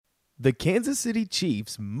The Kansas City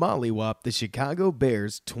Chiefs mollywopped the Chicago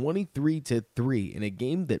Bears 23-3 in a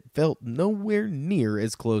game that felt nowhere near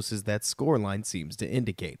as close as that scoreline seems to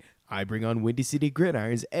indicate. I bring on Windy City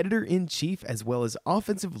Gridiron's editor-in-chief as well as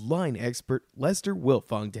offensive line expert Lester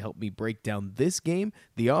Wiltfong to help me break down this game,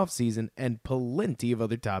 the offseason, and plenty of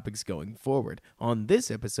other topics going forward on this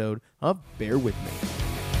episode of Bear With Me.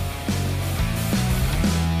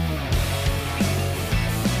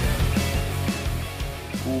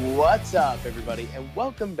 What's up, everybody, and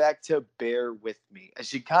welcome back to Bear With Me, a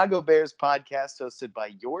Chicago Bears podcast hosted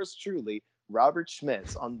by yours truly, Robert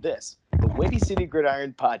Schmitz, on this, the Windy City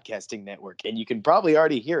Gridiron Podcasting Network. And you can probably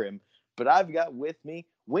already hear him, but I've got with me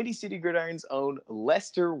Windy City Gridiron's own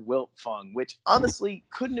Lester Wiltfong, which honestly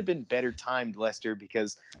couldn't have been better timed, Lester,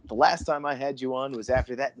 because the last time I had you on was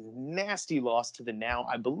after that nasty loss to the now,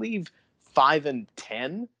 I believe,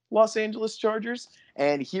 5-10 Los Angeles Chargers.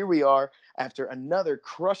 And here we are after another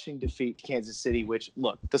crushing defeat to Kansas City, which,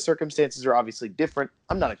 look, the circumstances are obviously different.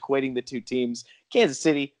 I'm not equating the two teams. Kansas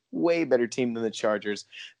City, way better team than the Chargers.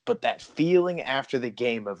 But that feeling after the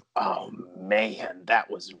game of, oh, man, that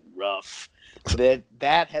was rough,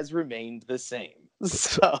 that has remained the same.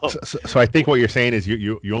 So I think what you're saying is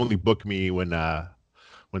you only book me when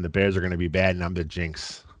the Bears are going to be bad and I'm the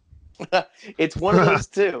jinx. It's one of those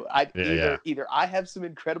two. Either I have some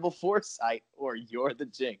incredible foresight or you're the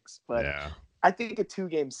jinx. But yeah. I think a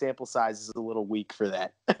 2-game sample size is a little weak for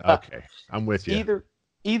that. Okay, I'm with you.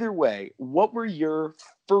 Either way, what were your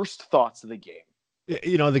first thoughts of the game?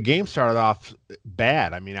 You know, the game started off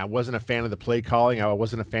bad. I mean, I wasn't a fan of the play calling. I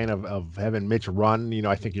wasn't a fan of having Mitch run. You know,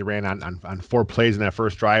 I think he ran on 4 plays in that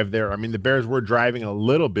first drive there. I mean, the Bears were driving a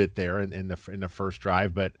little bit there in the first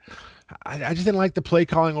drive, but I just didn't like the play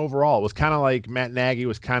calling overall. It was kind of like Matt Nagy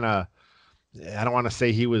was kind of, I don't want to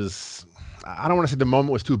say the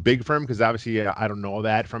moment was too big for him, because obviously I don't know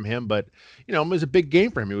that from him, but you know, it was a big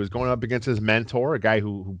game for him. He was going up against his mentor, a guy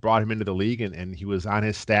who brought him into the league, and he was on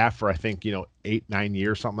his staff for, I think, 8-9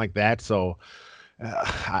 years, something like that. So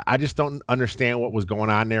I just don't understand what was going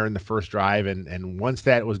on there in the first drive. And once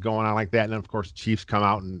that was going on like that, and then of course the Chiefs come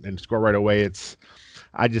out and score right away,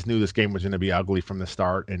 I just knew this game was going to be ugly from the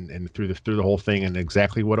start and through the whole thing, and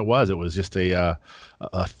exactly what it was. It was just a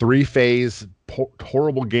 3-phase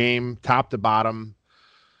horrible game, top to bottom.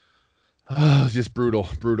 Oh, just brutal.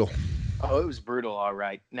 Oh, it was brutal. All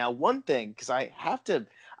right. Now, one thing, because I have to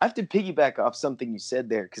piggyback off something you said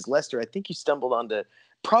there, because Lester, I think you stumbled onto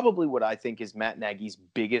probably what I think is Matt Nagy's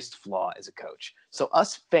biggest flaw as a coach. So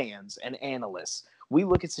us fans and analysts, we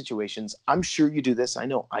look at situations, I'm sure you do this, I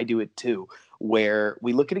know I do it too, where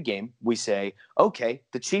we look at a game, we say, okay,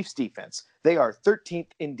 the Chiefs defense, they are 13th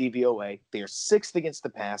in DVOA, they are 6th against the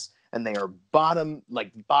pass, and they are bottom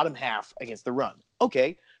half against the run.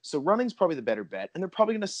 Okay, so running's probably the better bet, and they're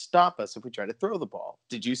probably going to stop us if we try to throw the ball.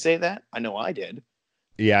 Did you say that? I know I did.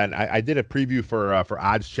 Yeah, and I did a preview for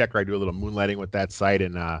Odds Checker. I do a little moonlighting with that site,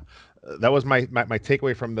 and that was my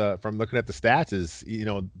takeaway from looking at the stats is,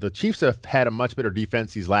 the Chiefs have had a much better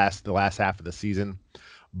defense the last half of the season,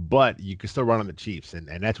 but you can still run on the Chiefs, and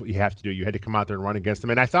that's what you have to do. You had to come out there and run against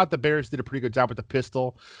them. And I thought the Bears did a pretty good job with the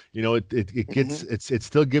pistol. It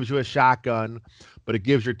still gives you a shotgun, but it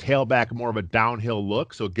gives your tailback more of a downhill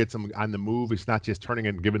look, so it gets them on the move. It's not just turning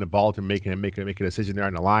and giving the ball to make a decision there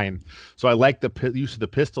on the line. So I like the use of the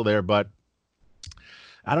pistol there, but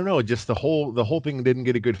I don't know, just the whole thing didn't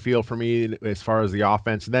get a good feel for me as far as the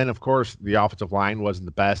offense. And then, of course, the offensive line wasn't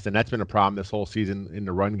the best, and that's been a problem this whole season in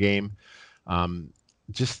the run game.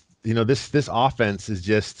 This offense is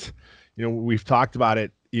just, we've talked about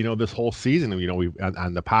it, this whole season, we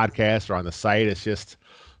on the podcast or on the site, it's just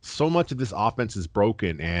so much of this offense is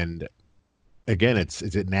broken. And again, is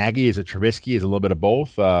it Nagy? Is it Trubisky? Is it a little bit of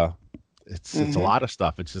both? It's a lot of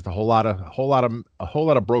stuff. It's just a whole lot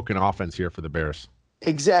of broken offense here for the Bears.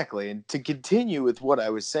 Exactly. And to continue with what I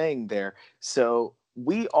was saying there, so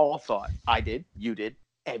we all thought, I did, you did,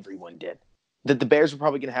 everyone did, that the Bears were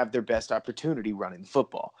probably going to have their best opportunity running the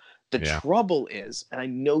football. The trouble is, and I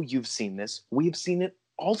know you've seen this, we have seen it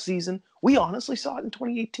all season. We honestly saw it in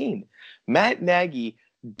 2018. Matt Nagy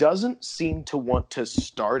doesn't seem to want to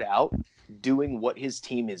start out doing what his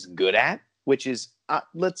team is good at, which is,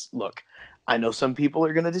 let's look. I know some people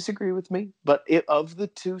are going to disagree with me, but of the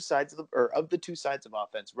two sides of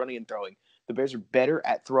offense, running and throwing, the Bears are better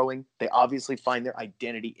at throwing. They obviously find their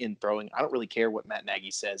identity in throwing. I don't really care what Matt Nagy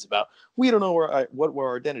says about, we don't know what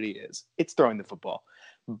our identity is. It's throwing the football.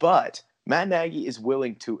 But Matt Nagy is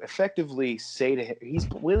willing to effectively say to him, he's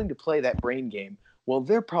willing to play that brain game. Well,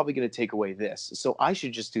 they're probably going to take away this, so I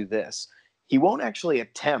should just do this. He won't actually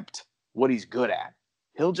attempt what he's good at.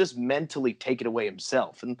 He'll just mentally take it away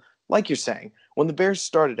himself. And like you're saying, when the Bears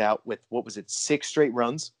started out with, what was it, 6 straight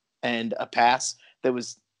runs and a pass that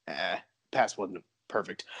was, pass wasn't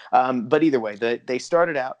perfect. But either way, they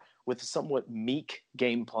started out with a somewhat meek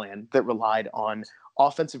game plan that relied on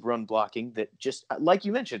offensive run blocking that just, like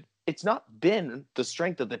you mentioned, it's not been the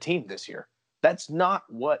strength of the team this year. That's not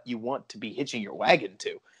what you want to be hitching your wagon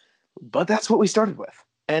to. But that's what we started with.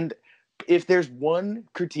 And if there's one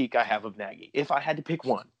critique I have of Nagy, if I had to pick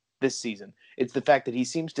one this season, it's the fact that he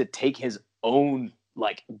seems to take his own,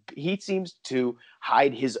 he seems to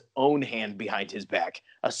hide his own hand behind his back,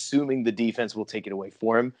 assuming the defense will take it away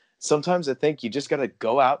for him. Sometimes I think you just got to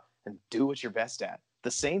go out and do what you're best at.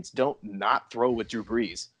 The Saints don't not throw with Drew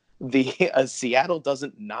Brees. Seattle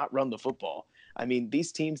doesn't not run the football. I mean,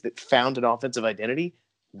 these teams that found an offensive identity,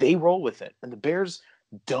 they roll with it. And the Bears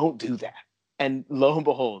don't do that. And lo and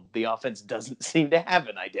behold, the offense doesn't seem to have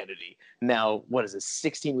an identity. Now, what is it,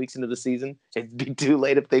 16 weeks into the season? It'd be too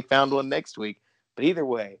late if they found one next week. But either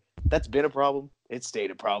way, that's been a problem. It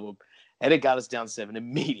stayed a problem. And it got us down 7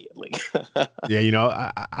 immediately.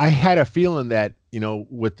 Yeah, I had a feeling that,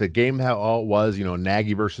 with the game how all it was,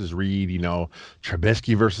 Nagy versus Reed,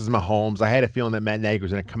 Trubisky versus Mahomes, I had a feeling that Matt Nagy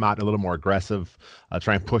was going to come out a little more aggressive,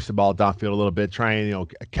 try and push the ball downfield a little bit, try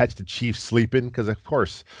and, catch the Chiefs sleeping. Because, of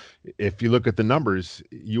course, if you look at the numbers,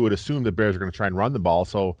 you would assume the Bears are going to try and run the ball.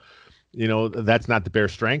 So, that's not the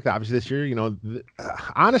Bears' strength. Obviously, this year,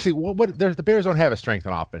 honestly, the Bears don't have a strength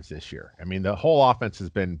on offense this year. I mean, the whole offense has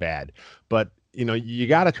been bad, but you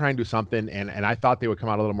got to try and do something. And I thought they would come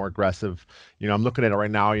out a little more aggressive. I'm looking at it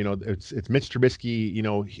right now. It's Mitch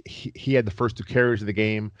Trubisky. He had the first 2 carries of the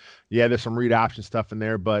game. Yeah, there's some read option stuff in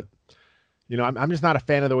there, but I'm just not a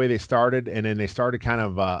fan of the way they started. And then they started kind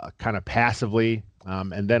of passively.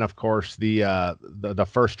 And then, of course, the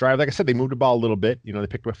first drive, like I said, they moved the ball a little bit. They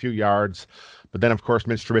picked up a few yards. But then, of course,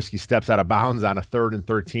 Mitch Trubisky steps out of bounds on a 3rd and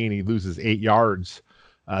 13. He loses 8 yards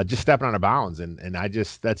just stepping out of bounds. And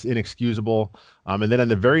that's inexcusable. And then in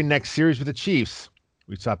the very next series with the Chiefs,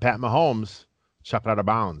 we saw Pat Mahomes chuck it out of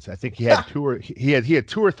bounds. I think he had 2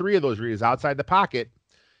 or 3 of those reads outside the pocket.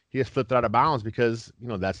 He just flipped it out of bounds because,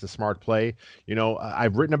 that's the smart play.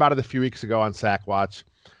 I've written about it a few weeks ago on Sack Watch.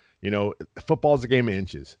 Football is a game of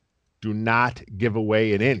inches. Do not give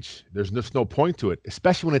away an inch. There's just no point to it,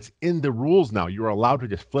 especially when it's in the rules now. You're allowed to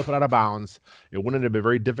just flip it out of bounds. It wouldn't have been a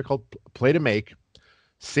very difficult play to make.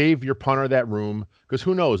 Save your punter that room, because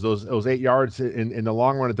who knows, those 8 yards in the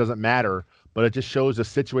long run, it doesn't matter, but it just shows a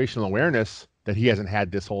situational awareness that he hasn't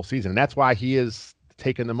had this whole season. And that's why he has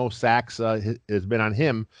taken the most sacks has been on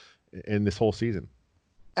him in this whole season.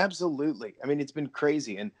 Absolutely. I mean, it's been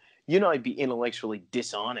crazy. And I'd be intellectually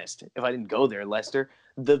dishonest if I didn't go there, Lester.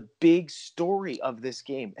 The big story of this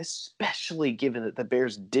game, especially given that the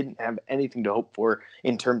Bears didn't have anything to hope for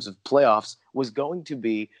in terms of playoffs, was going to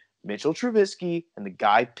be Mitchell Trubisky and the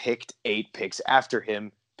guy picked 8 picks after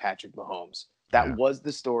him, Patrick Mahomes. That was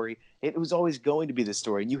the story. It was always going to be the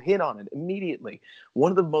story. And you hit on it immediately.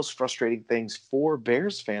 One of the most frustrating things for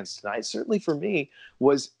Bears fans tonight, certainly for me,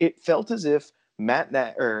 was it felt as if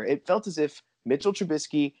Mitchell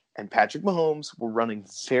Trubisky and Patrick Mahomes were running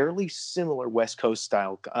fairly similar West Coast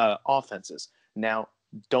style offenses. Now,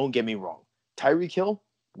 don't get me wrong. Tyreek Hill,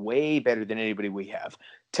 way better than anybody we have.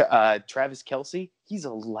 Travis Kelce, he's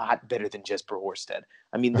a lot better than Jesper Horsted.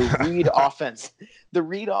 I mean, the Reed offense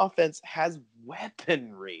has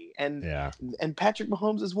weaponry, and Patrick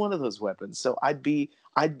Mahomes is one of those weapons. So I'd be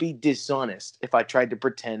dishonest if I tried to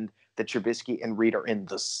pretend that Trubisky and Reed are in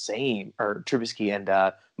the same, or Trubisky and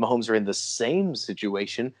Mahomes are in the same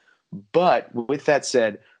situation. But with that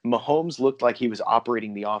said, Mahomes looked like he was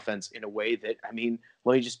operating the offense in a way that, I mean,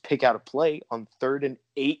 let me just pick out a play on 3rd and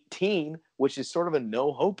 18, which is sort of a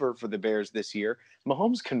no-hoper for the Bears this year.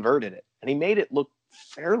 Mahomes converted it, and he made it look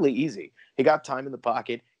fairly easy. He got time in the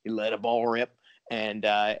pocket. He let a ball rip, and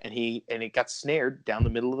it got snared down the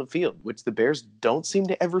middle of the field, which the Bears don't seem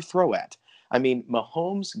to ever throw at. I mean,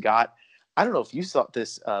 Mahomes got – I don't know if you saw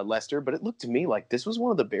this, Lester, but it looked to me like this was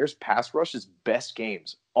one of the Bears' pass rush's best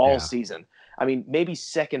games all season. I mean, maybe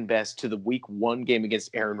second best to the Week 1 game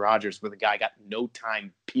against Aaron Rodgers, where the guy got no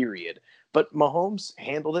time, period. But Mahomes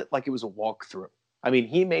handled it like it was a walkthrough. I mean,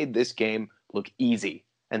 he made this game look easy.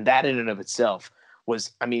 And that in and of itself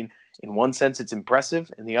was, I mean, in one sense, it's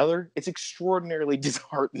impressive. In the other, it's extraordinarily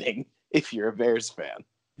disheartening if you're a Bears fan.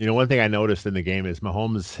 One thing I noticed in the game is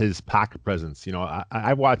Mahomes, his pocket presence.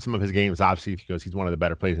 I've watched some of his games, obviously, because he's one of the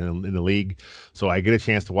better players in the league. So I get a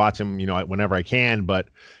chance to watch him, whenever I can. But,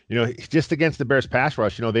 just against the Bears pass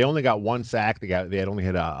rush, they only got 1 sack. They had only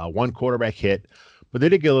had a 1 quarterback hit. But they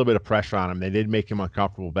did get a little bit of pressure on him. They did make him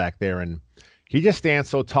uncomfortable back there. And, He just stands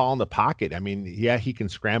so tall in the pocket. I mean, yeah, he can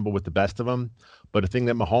scramble with the best of them, but the thing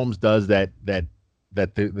that Mahomes does that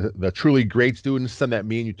the truly great students, some that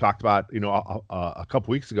me and you talked about, a couple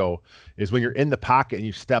weeks ago, is when you're in the pocket and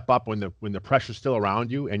you step up when the pressure's still around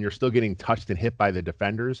you and you're still getting touched and hit by the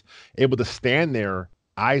defenders, able to stand there,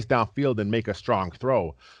 eyes downfield, and make a strong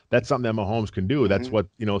throw. That's something that Mahomes can do. That's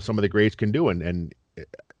Mm-hmm. what some of the greats can do, and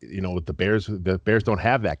the Bears don't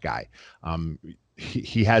have that guy.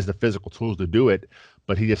 He has the physical tools to do it,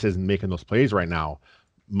 but he just isn't making those plays right now.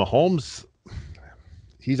 Mahomes,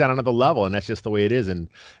 he's on another level, and that's just the way it is. And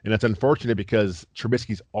it's unfortunate because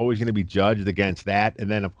Trubisky's always going to be judged against that.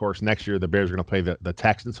 And then, of course, next year the Bears are going to play the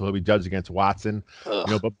Texans, so he'll be judged against Watson.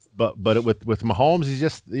 Ugh. But with Mahomes, he's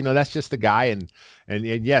just that's just the guy. And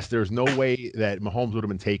yes, there's no way that Mahomes would have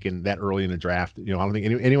been taken that early in the draft. I don't think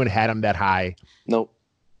anyone had him that high. Nope.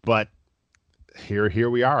 But here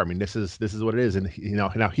we are. I mean, this is what it is. And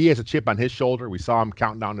now he has a chip on his shoulder. We saw him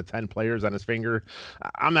counting down to 10 players on his finger.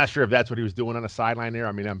 I'm not sure if that's what he was doing on the sideline there.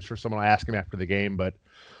 I mean, I'm sure someone will ask him after the game, but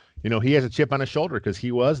he has a chip on his shoulder because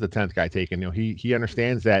he was the 10th guy taken. He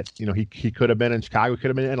understands that he could have been in Chicago, could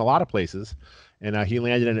have been in a lot of places, and he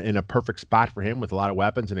landed in a perfect spot for him with a lot of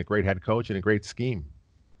weapons and a great head coach and a great scheme.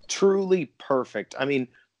 Truly perfect. I mean,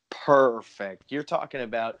 perfect. You're talking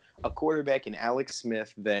about a quarterback in Alex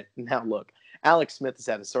Smith that, now look, Alex Smith has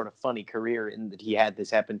had a sort of funny career in that he had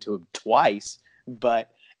this happen to him twice,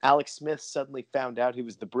 but Alex Smith suddenly found out he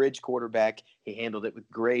was the bridge quarterback. He handled it with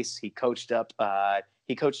grace. He coached up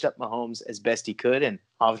Mahomes as best he could, and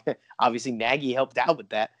obviously Nagy helped out with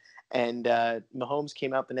that. And Mahomes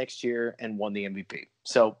came out the next year and won the MVP.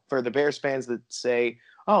 So for the Bears fans that say,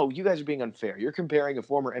 "Oh, you guys are being unfair. You're comparing a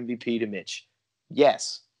former MVP to Mitch."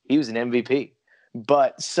 Yes, he was an MVP.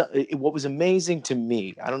 But what was amazing to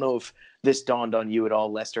me, I don't know if this dawned on you at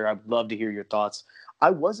all, Lester. I'd love to hear your thoughts. I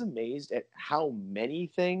was amazed at how many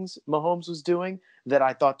things Mahomes was doing that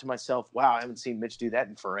I thought to myself, wow, I haven't seen Mitch do that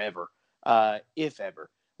in forever, if ever.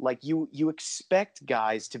 Like you expect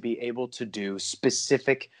guys to be able to do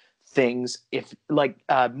specific things. If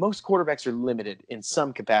most quarterbacks are limited in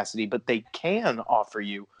some capacity, but they can offer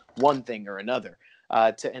you one thing or another.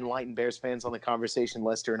 To enlighten Bears fans on the conversation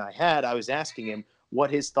Lester and I had, I was asking him what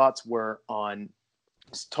his thoughts were on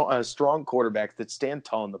strong quarterbacks that stand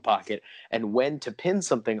tall in the pocket and when to pin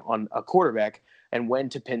something on a quarterback and when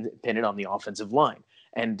to pin it on the offensive line.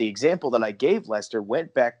 And the example that I gave Lester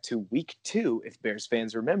went back to week 2, if Bears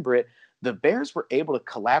fans remember it. The Bears were able to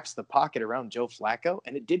collapse the pocket around Joe Flacco,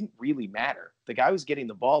 and it didn't really matter. The guy was getting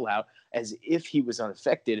the ball out as if he was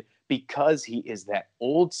unaffected because he is that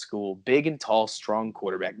old school, big and tall, strong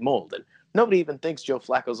quarterback mold. And nobody even thinks Joe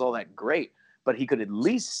Flacco's all that great, but he could at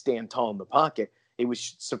least stand tall in the pocket. It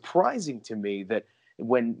was surprising to me that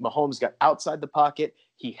when Mahomes got outside the pocket,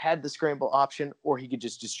 he had the scramble option, or he could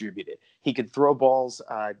just distribute it. He could throw balls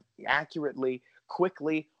accurately,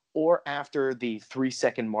 quickly, or after the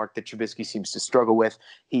 3-second mark that Trubisky seems to struggle with.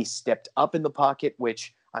 He stepped up in the pocket,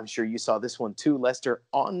 which I'm sure you saw this one too, Lester,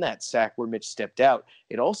 on that sack where Mitch stepped out.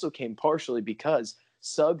 It also came partially because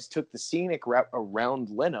Suggs took the scenic route around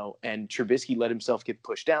Leno, and Trubisky let himself get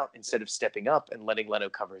pushed out instead of stepping up and letting Leno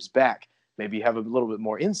cover his back. Maybe you have a little bit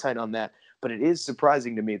more insight on that, but it is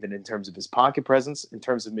surprising to me that in terms of his pocket presence, in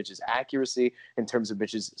terms of Mitch's accuracy, in terms of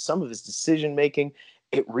some of his decision making,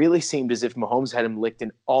 it really seemed as if Mahomes had him licked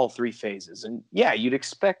in all 3 phases. And yeah, you'd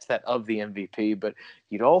expect that of the MVP, but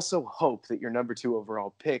you'd also hope that your number 2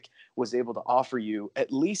 overall pick was able to offer you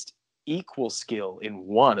at least equal skill in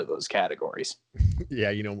one of those categories.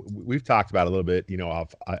 Yeah, we've talked about it a little bit,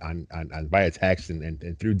 on via text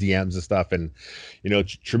and through DMs and stuff. And,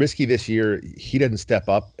 Trubisky this year, he doesn't step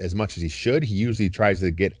up as much as he should. He usually tries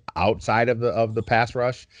to get outside of the pass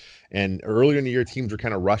rush. And earlier in the year, teams were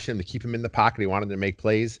kind of rushing to keep him in the pocket. He wanted to make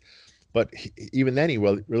plays. But even then, he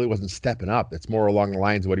really wasn't stepping up. It's more along the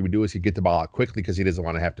lines of what he would do is he'd get the ball out quickly because he doesn't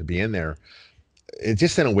want to have to be in there. It's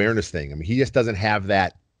just an awareness thing. I mean, he just doesn't have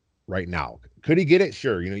that right now. Could he get it?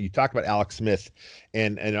 Sure. You talk about Alex Smith,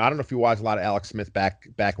 and I don't know if you watched a lot of Alex Smith back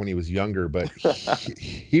when he was younger, but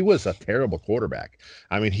he was a terrible quarterback.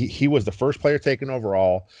 I mean, he was the first player taken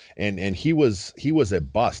overall, and he was a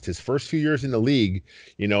bust. His first few years in the league,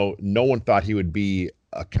 no one thought he would be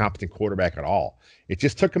a competent quarterback at all. It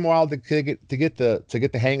just took him a while to get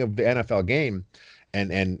the hang of the NFL game,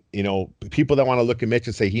 and people that want to look at Mitch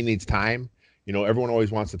and say he needs time. Everyone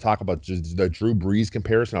always wants to talk about the Drew Brees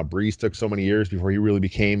comparison. How Brees took so many years before he really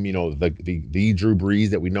became, the Drew Brees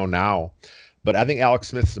that we know now. But I think Alex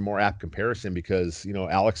Smith is a more apt comparison because,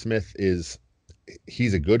 Alex Smith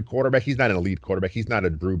he's a good quarterback. He's not an elite quarterback. He's not a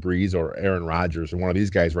Drew Brees or Aaron Rodgers or one of these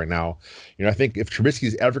guys right now. I think if Trubisky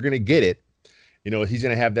is ever going to get it, he's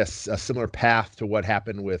going to have this a similar path to what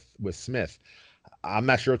happened with Smith. I'm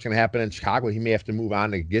not sure what's going to happen in Chicago. He may have to move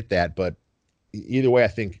on to get that, but either way, I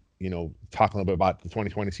think, talking a little bit about the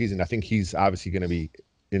 2020 season, I think he's obviously going to be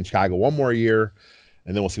in Chicago one more year,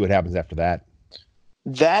 and then we'll see what happens after that.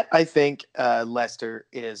 That, I think, Lester,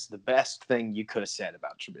 is the best thing you could have said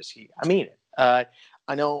about Trubisky. I mean it.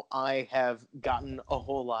 I know I have gotten a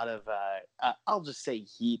whole lot of, I'll just say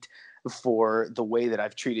heat for the way that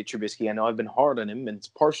I've treated Trubisky. I know I've been hard on him, and it's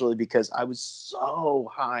partially because I was so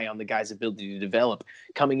high on the guy's ability to develop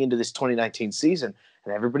coming into this 2019 season,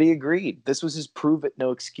 and everybody agreed. This was his prove it, no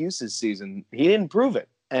excuses season. He didn't prove it,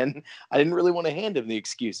 and I didn't really want to hand him the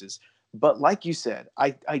excuses. But like you said,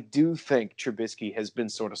 I do think Trubisky has been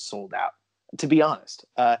sort of sold out, to be honest.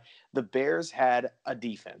 The Bears had a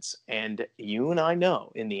defense, and you and I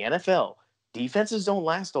know in the NFL, defenses don't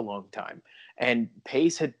last a long time. And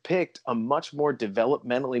Pace had picked a much more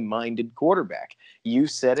developmentally minded quarterback. You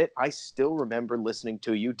said it. I still remember listening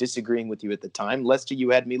to you, disagreeing with you at the time. Lester, you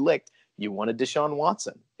had me licked. You wanted Deshaun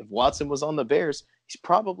Watson. If Watson was on the Bears, he's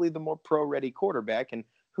probably the more pro-ready quarterback, and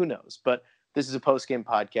who knows. But this is a post-game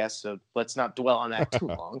podcast, so let's not dwell on that too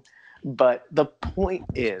long. But the point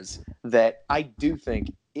is that I do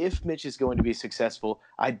think if Mitch is going to be successful,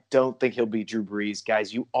 I don't think he'll be Drew Brees.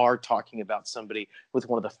 Guys, you are talking about somebody with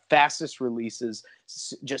one of the fastest releases,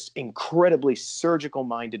 just incredibly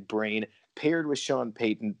surgical-minded brain, paired with Sean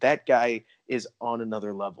Payton. That guy is on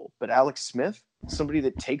another level. But Alex Smith, somebody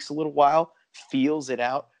that takes a little while, feels it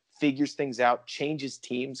out, figures things out, changes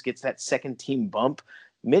teams, gets that second team bump.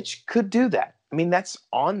 Mitch could do that. I mean, that's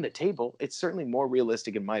on the table. It's certainly more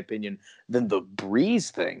realistic, in my opinion, than the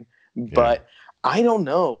Breeze thing. But I don't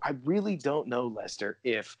know. I really don't know, Lester,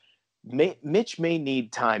 if Mitch may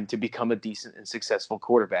need time to become a decent and successful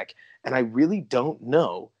quarterback. And I really don't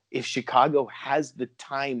know if Chicago has the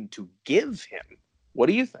time to give him. What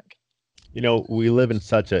do you think? We live in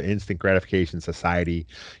such an instant gratification society.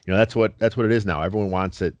 That's what it is now. Everyone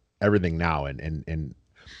wants everything now. And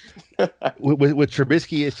with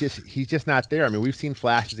Trubisky, he's just not there. I mean, we've seen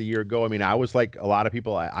flashes a year ago. I mean, I was like a lot of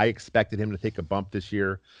people. I expected him to take a bump this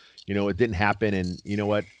year. It didn't happen, and you know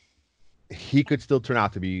what? He could still turn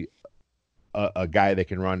out to be a guy that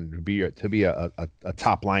can run to be a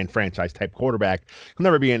top line franchise type quarterback. He'll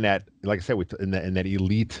never be in that, like I said, in that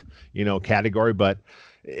elite category, but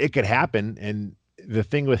it could happen. And the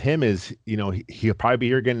thing with him is, he'll probably be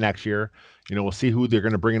here again next year. We'll see who they're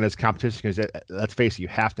going to bring in as competition, because let's face it, you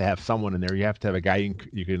have to have someone in there. You have to have a guy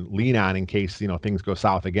you can lean on in case, things go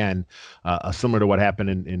south again, similar to what happened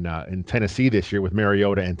in Tennessee this year with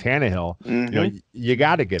Mariota and Tannehill. Mm-hmm. You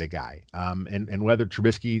got to get a guy. And whether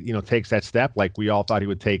Trubisky, takes that step, like we all thought he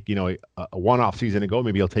would take, a one-off season ago,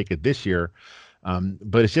 maybe he'll take it this year.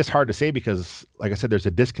 But it's just hard to say because, like I said, there's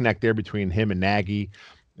a disconnect there between him and Nagy.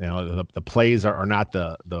 The plays are not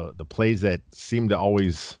the plays that seem to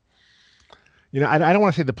always, I don't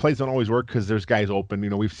want to say the plays don't always work because there's guys open.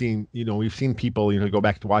 We've seen people, go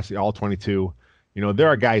back to watch the all 22. There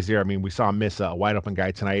are guys there. I mean, we saw him miss a wide open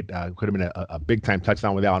guy tonight. Could have been a big time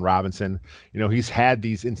touchdown with Allen Robinson. He's had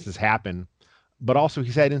these instances happen, but also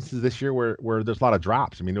he's had instances this year where there's a lot of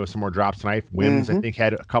drops. I mean, there was some more drops tonight. Wims, I think,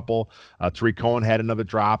 had a couple. Tariq Cohen had another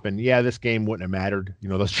drop. And yeah, this game wouldn't have mattered.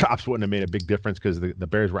 Those drops wouldn't have made a big difference because the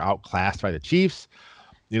Bears were outclassed by the Chiefs.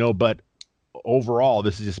 But overall,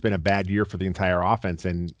 this has just been a bad year for the entire offense.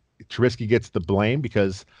 And Trubisky gets the blame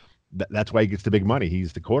because that's why he gets the big money.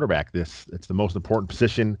 He's the quarterback. It's the most important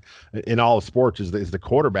position in all of sports is the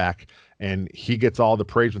quarterback. And he gets all the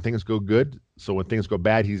praise when things go good. So when things go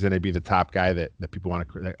bad, he's going to be the top guy that people want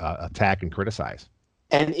to attack and criticize.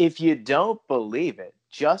 And if you don't believe it,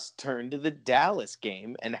 just turn to the Dallas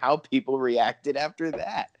game and how people reacted after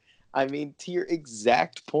that. I mean, to your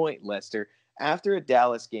exact point, Lester, after a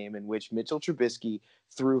Dallas game in which Mitchell Trubisky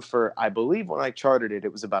threw for, I believe when I charted it,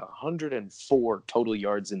 it was about 104 total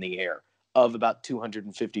yards in the air of about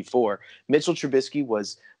 254. Mitchell Trubisky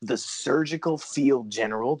was the surgical field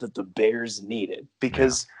general that the Bears needed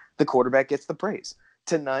because the quarterback gets the praise.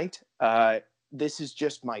 Tonight, this is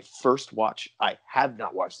just my first watch. I have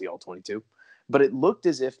not watched the All-22, but it looked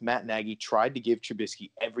as if Matt Nagy tried to give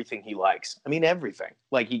Trubisky everything he likes. I mean, everything.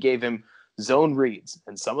 Like he gave him zone reads,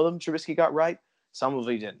 and some of them Trubisky got right. Some of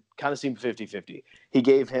them he didn't. Kind of seemed 50-50. He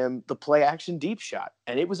gave him the play action deep shot,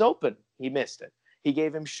 and it was open. He missed it. He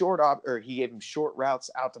gave him short routes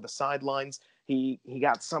out to the sidelines. He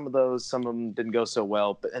got some of those. Some of them didn't go so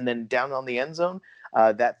well. And then down on the end zone,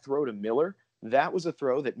 that throw to Miller, that was a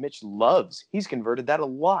throw that Mitch loves. He's converted that a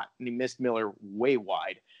lot, and he missed Miller way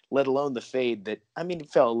wide, let alone the fade that, I mean,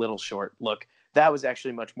 it fell a little short. Look, that was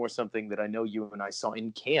actually much more something that I know you and I saw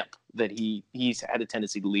in camp, that he's had a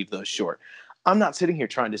tendency to leave those short. I'm not sitting here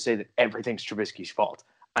trying to say that everything's Trubisky's fault.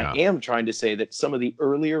 I am trying to say that some of the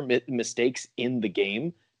earlier mistakes in the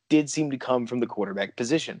game did seem to come from the quarterback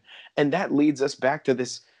position. And that leads us back to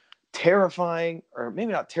this terrifying, or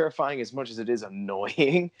maybe not terrifying as much as it is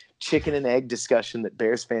annoying, chicken and egg discussion that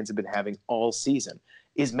Bears fans have been having all season.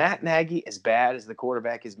 Is Matt Nagy as bad as the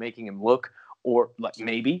quarterback is making him look? Or like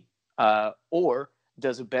maybe, or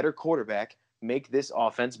does a better quarterback make this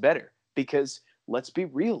offense better? Because let's be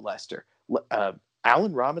real, Lester.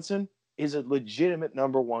 Allen Robinson is a legitimate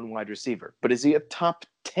number one wide receiver, but is he a top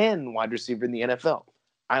 10 wide receiver in the NFL?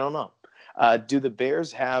 I don't know. Do the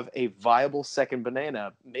Bears have a viable second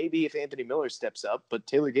banana? Maybe if Anthony Miller steps up, but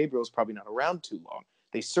Taylor Gabriel is probably not around too long.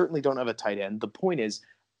 They certainly don't have a tight end. The point is,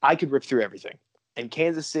 I could rip through everything. And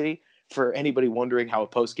Kansas City, for anybody wondering how a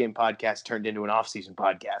post-game podcast turned into an off-season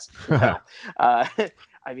podcast,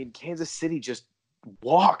 I mean, Kansas City just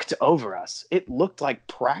walked over us. It looked like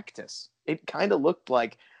practice. It kind of looked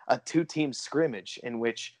like a two-team scrimmage in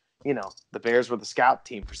which, the Bears were the scout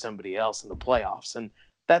team for somebody else in the playoffs. And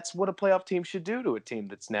that's what a playoff team should do to a team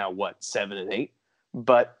that's now, 7-8?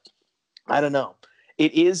 But I don't know.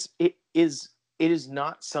 It is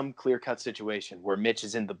not some clear-cut situation where Mitch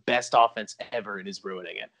is in the best offense ever and is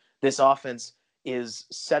ruining it. This offense is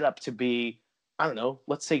set up to be, I don't know,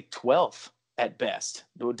 let's say 12th at best.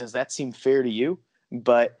 Does that seem fair to you?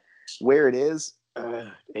 But where it is,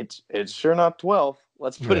 it's sure not 12th.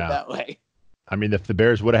 Let's put it that way. I mean, if the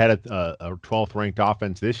Bears would have had a 12th ranked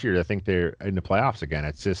offense this year, I think they're in the playoffs again.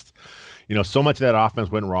 It's just, so much of that offense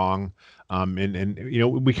went wrong.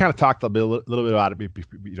 And we kind of talked a little bit about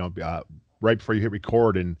it, right before you hit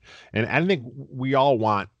record. And I think we all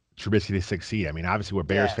want Trubisky to succeed. I mean, obviously we're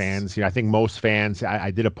Bears fans. I think most fans,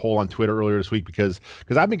 I did a poll on Twitter earlier this week because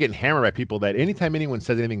I've been getting hammered by people that anytime anyone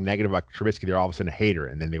says anything negative about Trubisky, they're all of a sudden a hater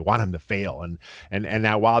and then they want him to fail. And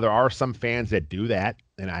now while there are some fans that do that,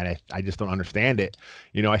 and I just don't understand it,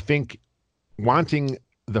 I think wanting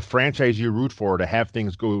the franchise you root for to have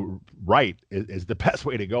things go right is the best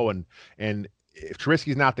way to go. And if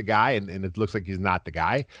Trubisky's not the guy, and it looks like he's not the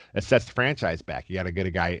guy, it sets the franchise back. You got to get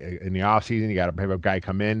a guy in the offseason. You got to have a guy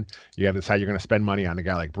come in. You got to decide you're going to spend money on a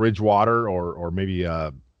guy like Bridgewater or maybe,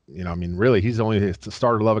 really, he's the only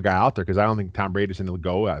starter level guy out there because I don't think Tom Brady's going to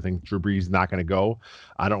go. I think Drew Brees is not going to go.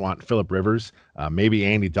 I don't want Phillip Rivers, maybe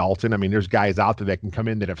Andy Dalton. I mean, there's guys out there that can come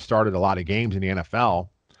in that have started a lot of games in the NFL,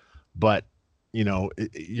 but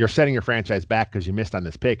you're setting your franchise back because you missed on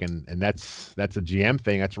this pick, and that's a GM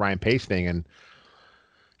thing. That's a Ryan Pace thing, and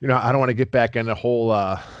I don't want to get back in the whole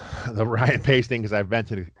the Ryan Pace thing because I've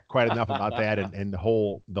vented quite enough about that, and the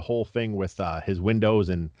whole thing with his windows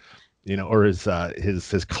and or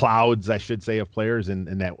his clouds, I should say, of players,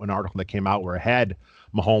 and that one article that came out where it had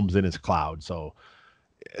Mahomes in his cloud. So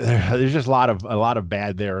there's just a lot of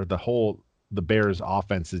bad there. The Bears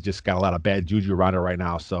offense has just got a lot of bad juju around it right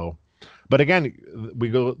now. So. But again, we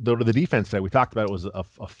go to the defense side. We talked about it was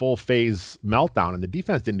a full phase meltdown, and the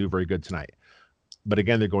defense didn't do very good tonight. But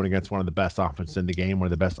again, they're going against one of the best offenses in the game, one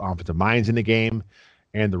of the best offensive minds in the game,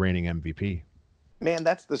 and the reigning MVP. Man,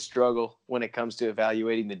 that's the struggle when it comes to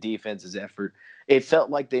evaluating the defense's effort. It felt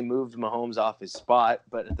like they moved Mahomes off his spot,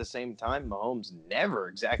 but at the same time, Mahomes never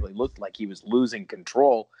exactly looked like he was losing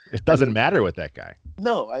control. It doesn't matter with that guy.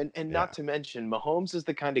 No, and not to mention, Mahomes is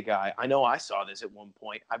the kind of guy, I know I saw this at one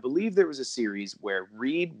point. I believe there was a series where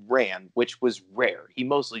Reed ran, which was rare. He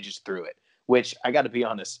mostly just threw it, which I got to be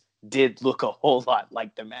honest, did look a whole lot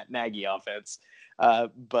like the Matt Nagy offense.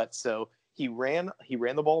 But so he ran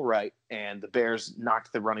the ball right, and the Bears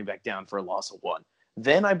knocked the running back down for a loss of 1.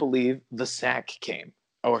 Then I believe the sack came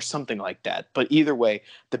or something like that. But either way,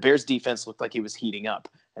 the Bears defense looked like he was heating up.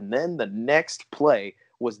 And then the next play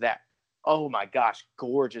was that, oh my gosh,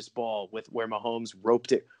 gorgeous ball where Mahomes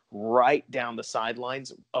roped it right down the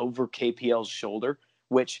sidelines over KPL's shoulder,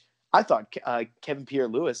 which I thought Kevin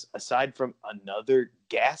Pierre-Louis, aside from another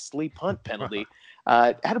ghastly punt penalty,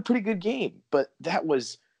 had a pretty good game. But that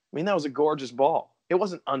was a gorgeous ball. It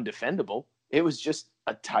wasn't undefendable. It was just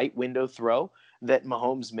a tight window throw that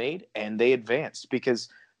Mahomes made, and they advanced because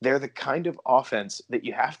they're the kind of offense that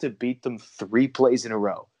you have to beat them 3 plays in a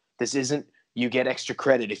row. This isn't you get extra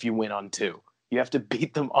credit if you win on 2. You have to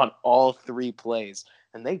beat them on all 3 plays,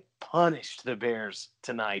 and they punished the Bears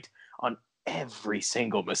tonight on every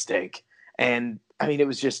single mistake. And I mean, it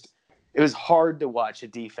was hard to watch a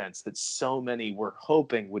defense that so many were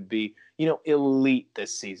hoping would be, elite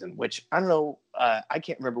this season, which I don't know. I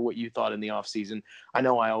can't remember what you thought in the offseason. I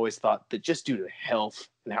know I always thought that just due to health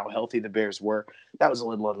and how healthy the Bears were, that was a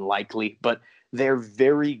little unlikely. But their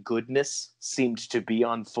very goodness seemed to be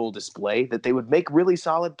on full display, that they would make really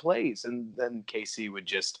solid plays, and then KC would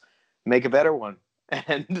just make a better one.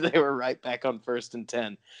 And they were right back on 1st and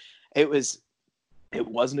 10. It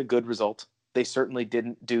wasn't a good result. They certainly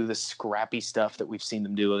didn't do the scrappy stuff that we've seen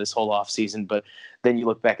them do this whole offseason. But then you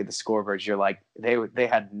look back at the scoreboards, you're like, they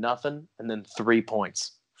had nothing and then 3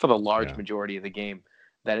 points for the large majority of the game.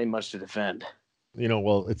 That ain't much to defend.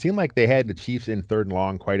 Well, it seemed like they had the Chiefs in 3rd and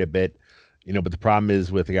long quite a bit. But the problem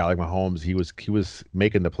is with a guy like Mahomes, he was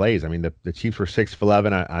making the plays. I mean, the Chiefs were 6 of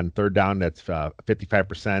 11 on 3rd down. That's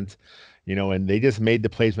 55%. And they just made the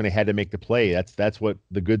plays when they had to make the play. That's what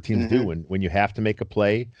the good teams do. And when you have to make a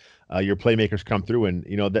play, your playmakers come through. And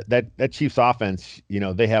that Chiefs offense,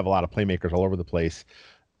 they have a lot of playmakers all over the place,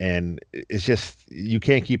 and it's just you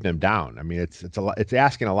can't keep them down. I mean, it's a lot. It's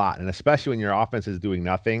asking a lot, and especially when your offense is doing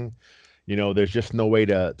nothing. There's just no way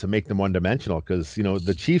to make them one-dimensional because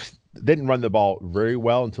the Chiefs didn't run the ball very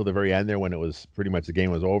well until the very end there when it was pretty much the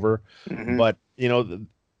game was over. But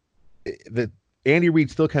the Andy Reid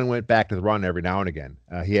still kind of went back to the run every now and again.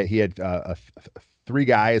 He had 3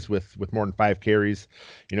 guys with more than 5 carries.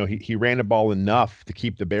 He ran the ball enough to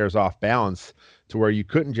keep the Bears off balance to where you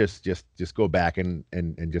couldn't just go back and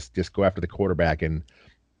just go after the quarterback. And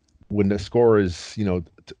when the score is 10-3,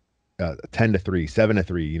 7-3,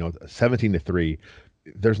 17-3,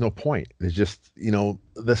 there's no point. There's just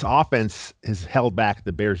this offense has held back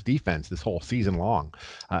the Bears defense this whole season long.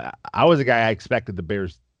 I was a guy I expected the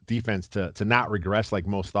Bears defense to not regress like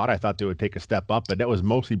most thought. I thought they would take a step up, but that was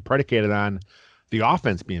mostly predicated on the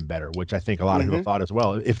offense being better, which I think a lot of people thought as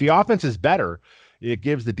well. If the offense is better, it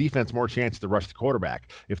gives the defense more chance to rush the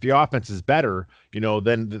quarterback. If the offense is better,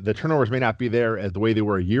 then the turnovers may not be there as the way they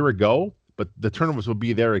were a year ago, but the turnovers will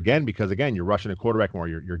be there again because, again, you're rushing the quarterback more.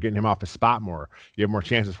 You're getting him off his spot more. You have more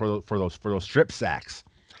chances for those strip sacks.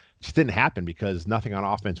 It just didn't happen because nothing on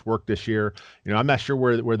offense worked this year. I'm not sure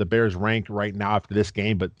where the Bears rank right now after this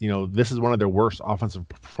game, but this is one of their worst offensive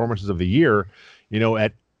performances of the year.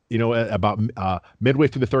 At about midway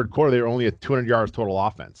through the 3rd quarter, they were only at 200 yards total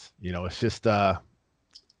offense. It's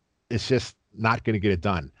just not going to get it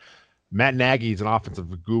done. Matt Nagy's an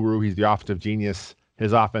offensive guru. He's the offensive genius.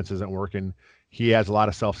 His offense isn't working. He has a lot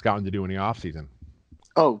of self-scouting to do in the offseason.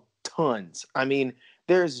 Oh, tons. I mean,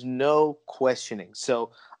 there's no questioning. So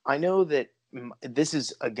I know that this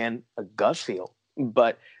is, again, a gut feel,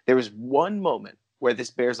 but there was one moment where this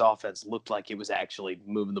Bears offense looked like it was actually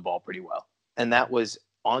moving the ball pretty well. And that was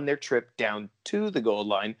on their trip down to the goal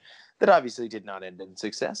line that obviously did not end in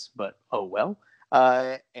success, but oh well.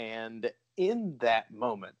 And in that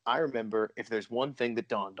moment, I remember if there's one thing that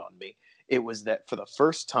dawned on me, it was that for the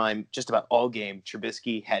first time, just about all game,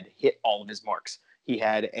 Trubisky had hit all of his marks. He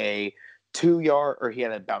had a 2-yard, or he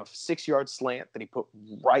had about a 6-yard slant that he put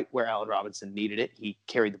right where Allen Robinson needed it. He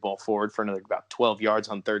carried the ball forward for another about 12 yards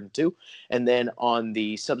on 3rd and 2. And then on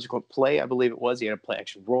the subsequent play, I believe it was, he had a play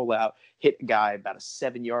action rollout, hit a guy about a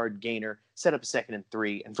 7-yard gainer, set up a 2nd and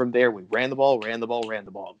 3. And from there, we ran the ball,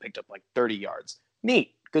 and picked up like 30 yards.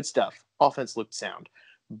 Neat. Good stuff. Offense looked sound.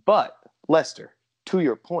 But, Lester, to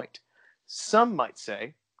your point, some might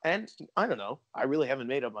say, and I don't know, I really haven't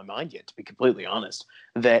made up my mind yet, to be completely honest,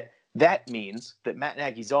 that means that Matt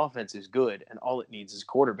Nagy's offense is good and all it needs is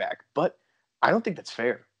quarterback. But I don't think that's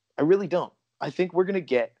fair. I really don't. I think we're going to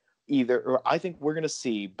get I think we're going to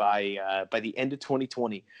see by the end of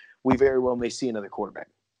 2020, we very well may see another quarterback.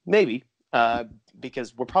 Maybe,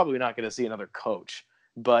 because we're probably not going to see another coach.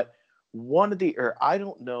 But I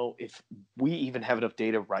don't know if we even have enough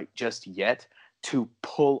data right just yet to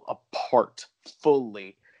pull apart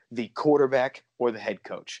fully the quarterback or the head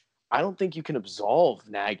coach. I don't think you can absolve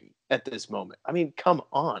Nagy at this moment. I mean, come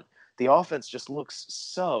on. The offense just looks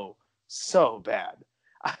so bad.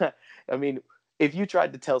 I mean, if you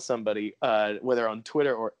tried to tell somebody, whether on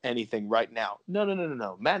Twitter or anything right now,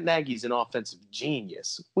 no. Matt Nagy's an offensive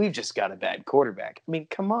genius. We've just got a bad quarterback. I mean,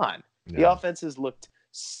 come on. Yeah. The offense has looked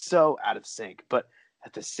so out of sync. But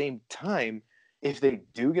at the same time, if they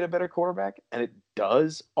do get a better quarterback and it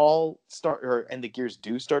does all start, and the gears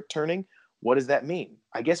do start turning, what does that mean?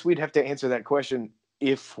 I guess we'd have to answer that question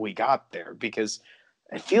if we got there, because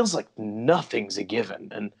it feels like nothing's a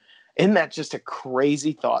given. And isn't that just a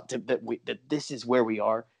crazy thought that this is where we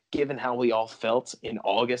are, given how we all felt in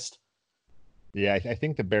August? Yeah, I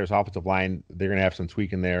think the Bears offensive line, they're going to have some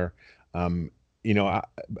tweaking there.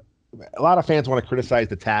 a lot of fans want to criticize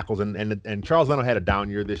the tackles, and Charles Leno had a down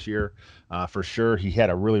year this year, for sure. He had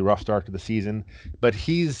a really rough start to the season, but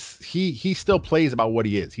he still plays about what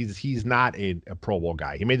he is. He's not a Pro Bowl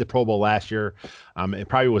guy. He made the Pro Bowl last year. It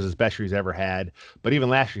probably was his best year he's ever had. But even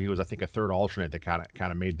last year, he was, I think, a third alternate that kind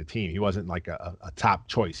of made the team. He wasn't like a top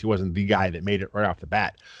choice. He wasn't the guy that made it right off the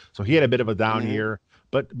bat. So he had a bit of a down year.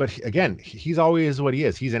 But again, he's always what he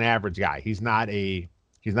is. He's an average guy. He's not a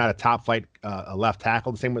top flight a left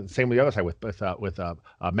tackle. Same with the other side with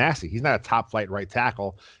Massey. He's not a top flight right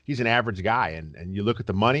tackle. He's an average guy. And you look at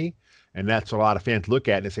the money, and that's what a lot of fans look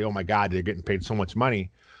at and they say, oh my God, they're getting paid so much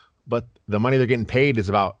money. But the money they're getting paid is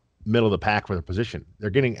about middle of the pack for the position. They're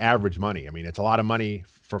getting average money. I mean, it's a lot of money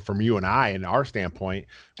from you and I, and our standpoint.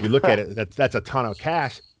 We look at it, that's a ton of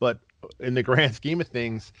cash, but in the grand scheme of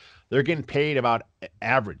things, they're getting paid about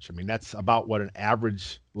average. I mean, that's about what an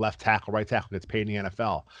average left tackle, right tackle gets paid in the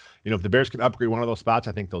NFL. You know, if the Bears can upgrade one of those spots,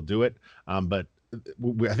 I think they'll do it. But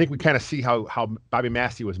I think we kind of see how Bobby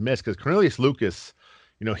Massey was missed, because Cornelius Lucas,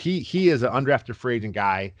 you know, he is an undrafted free agent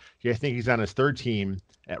guy. I think he's on his third team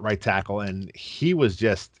at right tackle, and he was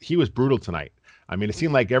brutal tonight. I mean, it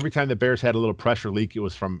seemed like every time the Bears had a little pressure leak, it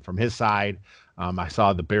was from his side. I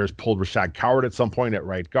saw the Bears pulled Rashad Coward at some point at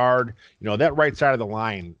right guard. You know, that right side of the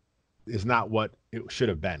line is not what it should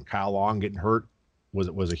have been. Kyle Long getting hurt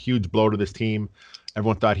was a huge blow to this team.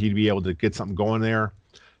 Everyone thought he'd be able to get something going there.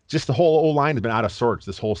 Just the whole O-line has been out of sorts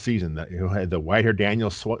this whole season. Had the Whitehair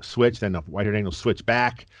Daniels switch, then the Whitehair Daniels switch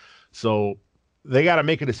back. So they got to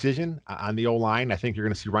make a decision on the O-line. I think you're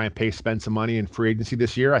going to see Ryan Pace spend some money in free agency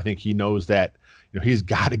this year. I think he knows that, you know, he's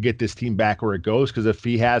got to get this team back where it goes, because if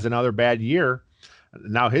he has another bad year,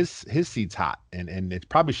 now his seat's hot, and it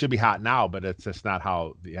probably should be hot now, but it's just not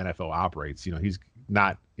how the NFL operates. You know, he's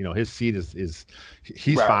not, you know, his seat is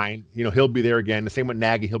he's right. Fine. You know, he'll be there again. The same with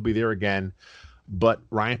Nagy, he'll be there again. But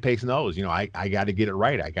Ryan Pace knows, you know, I got to get it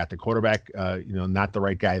right. I got the quarterback, you know, not the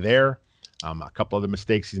right guy there. A couple of the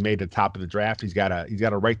mistakes he's made at the top of the draft. He's got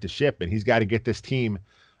to right the ship, and he's got to get this team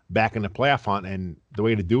back in the playoff hunt. And the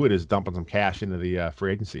way to do it is dumping some cash into the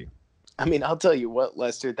free agency. I mean, I'll tell you what,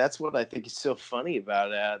 Lester, that's what I think is so funny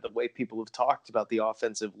about the way people have talked about the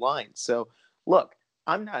offensive line. So, look,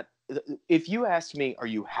 I'm not – if you asked me, are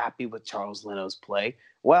you happy with Charles Leno's play?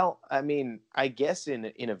 Well, I mean, I guess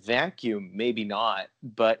in a vacuum, maybe not.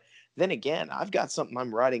 But then again, I've got something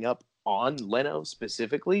I'm writing up on Leno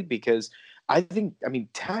specifically, because I think – I mean,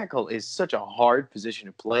 tackle is such a hard position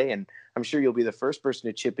to play, and I'm sure you'll be the first person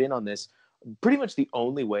to chip in on this. Pretty much the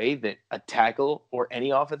only way that a tackle or any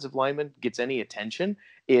offensive lineman gets any attention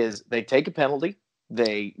is they take a penalty,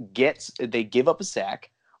 they give up a sack,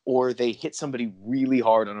 or they hit somebody really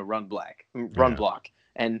hard on a run block.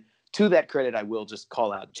 And to that credit, I will just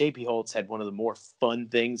call out JP Holtz had one of the more fun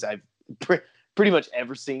things I've pretty much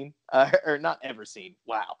ever seen, or not ever seen.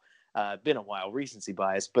 Wow. Been a while, recency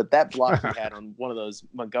bias, but that block he had on one of those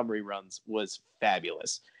Montgomery runs was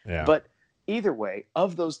fabulous. Yeah. But either way,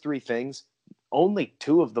 of those three things, only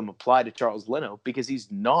two of them apply to Charles Leno, because he's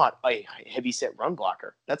not a heavy-set run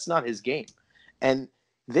blocker. That's not his game. And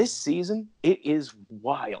this season, it is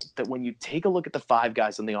wild that when you take a look at the five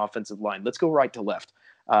guys on the offensive line, let's go right to left.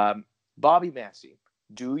 Bobby Massey,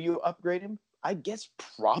 do you upgrade him? I guess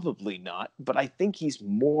probably not, but I think he's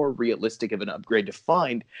more realistic of an upgrade to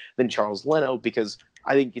find than Charles Leno, because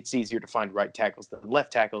I think it's easier to find right tackles than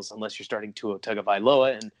left tackles, unless you're starting Tua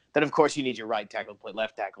Tagovailoa, and then, of course, you need your right tackle to play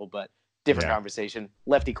left tackle, but different conversation.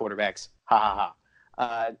 Lefty quarterbacks, ha, ha,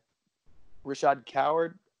 ha. Rashad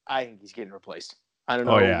Coward, I think he's getting replaced. I don't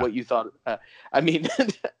know what you thought. I mean,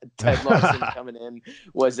 Ted Larson coming in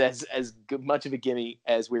was as much of a gimme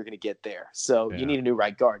as we were going to get there. So you need a new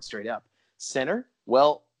right guard, straight up. Center,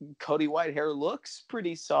 well, Cody Whitehair looks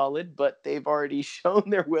pretty solid, but they've already shown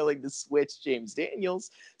they're willing to switch James Daniels.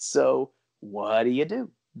 So what do?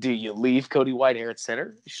 Do you leave Cody Whitehair at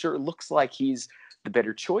center? Sure looks like he's the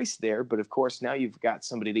better choice there, but of course now you've got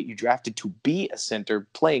somebody that you drafted to be a center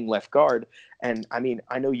playing left guard. And I mean,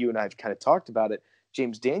 I know you and I have kind of talked about it.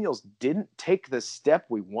 James Daniels didn't take the step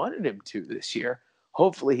we wanted him to this year.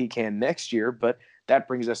 Hopefully he can next year, but that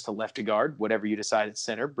brings us to left guard. Whatever you decide at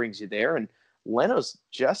center brings you there. And Leno's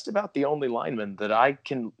just about the only lineman that I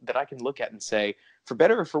can look at and say, for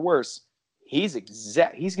better or for worse, he's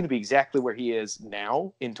going to be exactly where he is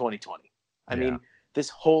now in 2020. I mean, this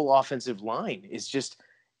whole offensive line is just,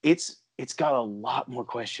 it's got a lot more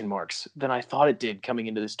question marks than I thought it did coming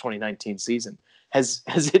into this 2019 season. Has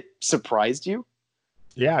it surprised you?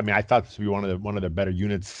 Yeah, I mean, I thought this would be one of the better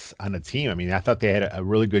units on the team. I mean, I thought they had a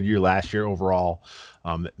really good year last year overall.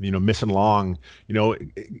 Missing Long,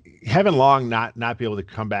 having Long not be able to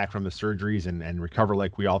come back from the surgeries and recover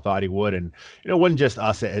like we all thought he would, and it wasn't just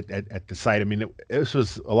us at the site. I mean, this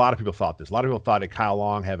was a lot of people thought this. A lot of people thought that Kyle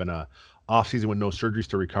Long having a off season with no surgeries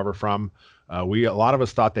to recover from. A lot of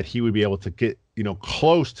us thought that he would be able to get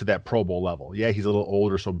close to that Pro Bowl level. Yeah, he's a little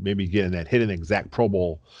older, so maybe getting that hit an exact Pro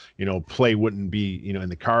Bowl play wouldn't be in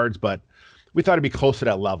the cards, but we thought it'd be close to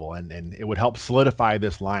that level, and it would help solidify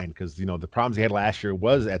this line because the problems he had last year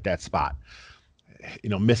was at that spot.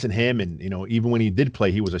 Missing him, and even when he did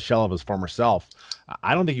play, he was a shell of his former self.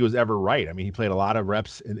 I don't think he was ever right. I mean, he played a lot of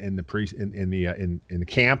reps in the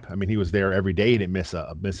camp. I mean, he was there every day. He didn't miss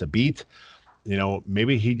a beat.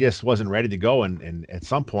 Maybe he just wasn't ready to go. And at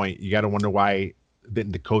some point, you got to wonder why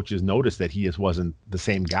didn't the coaches notice that he just wasn't the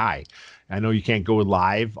same guy. I know you can't go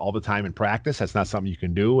live all the time in practice. That's not something you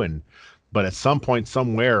can do. But at some point,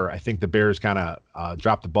 somewhere, I think the Bears kind of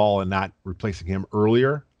dropped the ball and not replacing him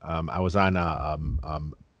earlier. I was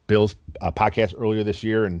on Bill's podcast earlier this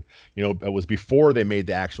year, and it was before they made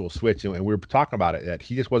the actual switch, and we were talking about it, that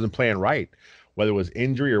he just wasn't playing right. Whether it was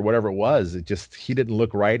injury or whatever it was, he didn't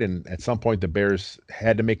look right. And at some point, the Bears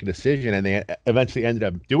had to make a decision, and they eventually ended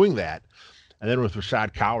up doing that. And then with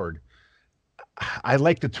Rashad Coward, I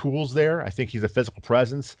like the tools there. I think he's a physical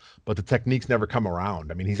presence, but the techniques never come around.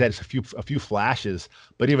 I mean, he's had a few flashes,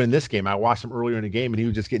 but even in this game, I watched him earlier in the game, and he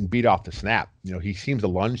was just getting beat off the snap. He seems to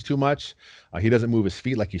lunge too much. He doesn't move his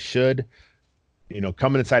feet like he should.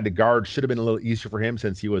 Coming inside the guard should have been a little easier for him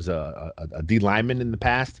since he was a D lineman in the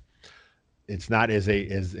past. It's not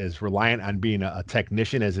as reliant on being a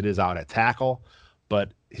technician as it is out at tackle,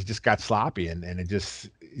 but he just got sloppy, and it just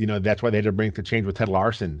that's why they had to bring the change with Ted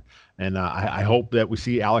Larson. And I hope that we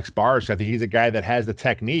see Alex Bars. I think he's a guy that has the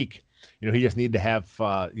technique. He just need to have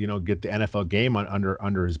get the NFL game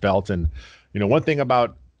under his belt. And one thing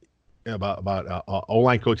about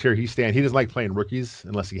O-line coach here, he doesn't like playing rookies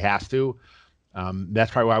unless he has to.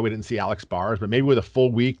 That's probably why we didn't see Alex Bars, but maybe with a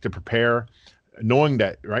full week to prepare, knowing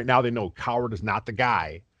that right now they know Coward is not the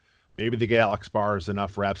guy, maybe they get Alex Bars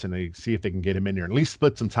enough reps and they see if they can get him in there and at least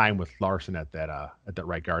split some time with Larson at that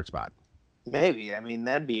right guard spot. Maybe. I mean,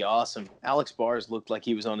 that'd be awesome. Alex Bars looked like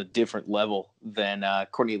he was on a different level than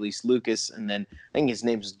Cornelius Lucas. And then I think his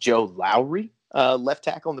name's Joe Lowry, left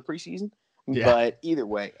tackle in the preseason. Yeah. But either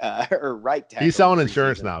way, or right tackle. He's selling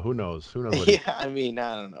insurance now. Who knows? What yeah, I mean,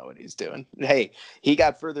 I don't know what he's doing. Hey, he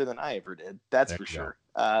got further than I ever did. That's for sure.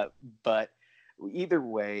 But either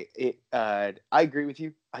way, I agree with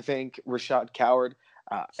you. I think Rashad Coward,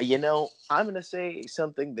 I'm going to say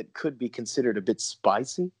something that could be considered a bit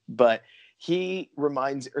spicy, but he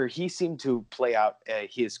seemed to play out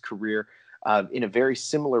his career in a very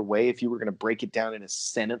similar way. If you were going to break it down in a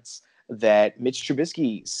sentence, that Mitch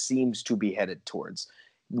Trubisky seems to be headed towards.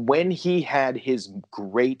 When he had his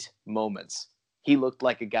great moments, he looked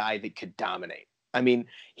like a guy that could dominate. I mean,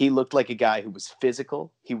 he looked like a guy who was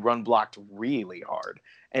physical. He run blocked really hard.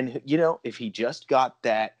 And, if he just got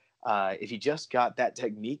that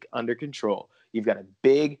technique under control, you've got a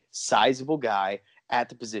big, sizable guy at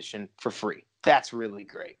the position for free. That's really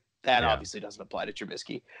great. That obviously doesn't apply to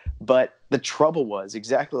Trubisky. But the trouble was,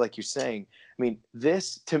 exactly like you're saying, I mean,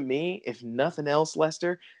 this, to me, if nothing else,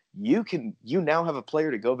 Lester, you now have a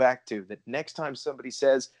player to go back to that next time somebody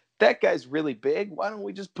says, that guy's really big, why don't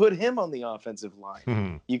we just put him on the offensive line?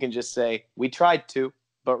 Mm-hmm. You can just say, we tried to,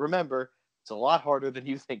 but remember, it's a lot harder than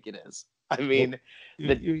you think it is. I mean,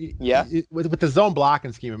 with the zone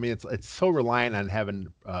blocking scheme, I mean, it's so reliant on having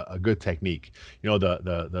a good technique.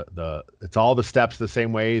 It's all the steps the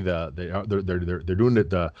same way. They're doing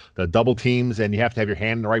the double teams, and you have to have your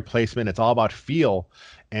hand in the right placement. It's all about feel,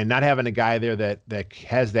 and not having a guy there that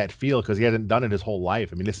has that feel because he hasn't done it his whole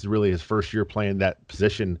life. I mean, this is really his first year playing that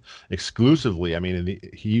position exclusively. I mean,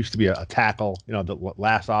 he used to be a tackle, the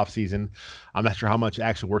last offseason. I'm not sure how much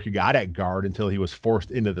actual work he got at guard until he was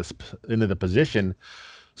forced into the position.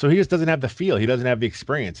 So he just doesn't have the feel. He doesn't have the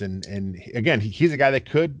experience. And again, he's a guy that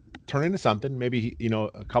could turn into something. Maybe,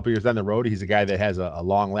 a couple years down the road, he's a guy that has a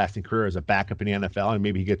long-lasting career as a backup in the NFL, and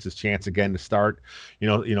maybe he gets his chance again to start,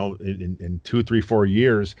 in 2, 3, 4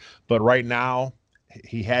 years. But right now,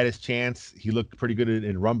 he had his chance. He looked pretty good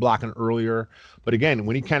in run blocking earlier. But again,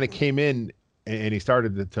 when he kind of came in and he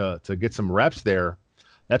started to get some reps there,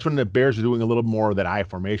 that's when the Bears are doing a little more of that I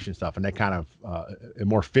formation stuff, and that kind of it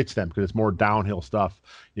more fits them because it's more downhill stuff.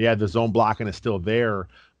 Yeah, the zone blocking is still there,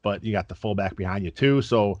 but you got the fullback behind you too.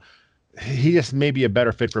 So he just may be a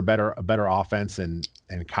better fit for a better offense. And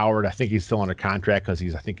Coward, I think he's still under contract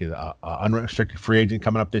because I think he's a unrestricted free agent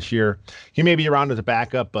coming up this year. He may be around as a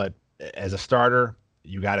backup, but as a starter,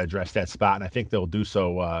 you got to address that spot, and I think they'll do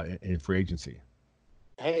so in free agency.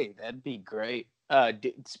 Hey, that'd be great.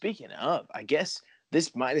 Speaking of, I guess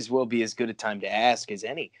this might as well be as good a time to ask as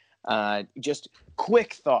any. Just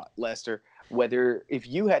quick thought, Lester, whether if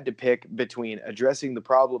you had to pick between addressing the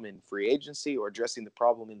problem in free agency or addressing the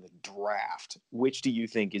problem in the draft, which do you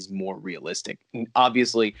think is more realistic?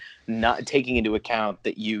 Obviously, not taking into account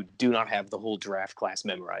that you do not have the whole draft class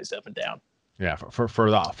memorized up and down. Yeah,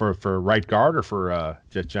 for right guard or for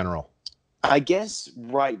just general. I guess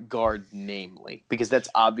right guard, namely, because that's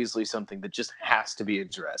obviously something that just has to be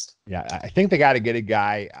addressed. Yeah, I think they got to get a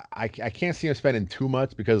guy. I can't see him spending too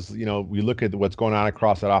much because we look at what's going on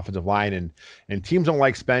across that offensive line, and teams don't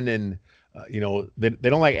like spending. They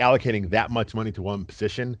don't like allocating that much money to one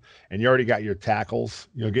position, and you already got your tackles,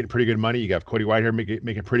 getting pretty good money. You got Cody Whitehair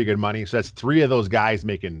making pretty good money, so that's three of those guys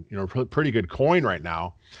making pretty good coin right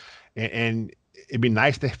now, and it'd be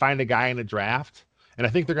nice to find a guy in a draft. And I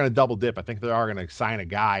think they're going to double dip. I think they are going to sign a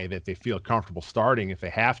guy that they feel comfortable starting if they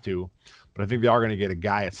have to. But I think they are going to get a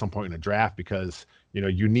guy at some point in the draft because,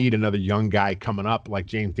 you need another young guy coming up like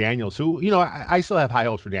James Daniels, who, I still have high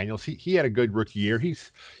hopes for Daniels. He had a good rookie year.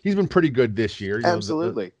 He's been pretty good this year.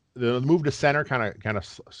 Absolutely. The move to center kind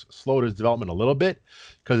of slowed his development a little bit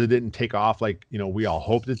because it didn't take off like, we all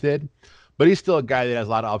hoped it did. But he's still a guy that has a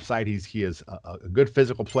lot of upside. He is a good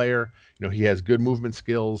physical player. He has good movement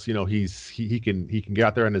skills. He can get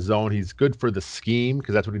out there in the zone. He's good for the scheme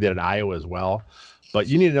because that's what he did at Iowa as well. But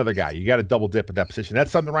you need another guy. You got to double dip at that position. That's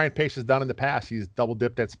something Ryan Pace has done in the past. He's double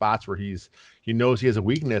dipped at spots where he knows he has a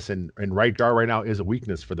weakness, and right guard right now is a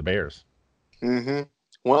weakness for the Bears. Mm-hmm.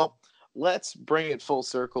 Well, let's bring it full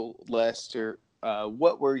circle, Lester.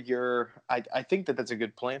 What were your? I think that's a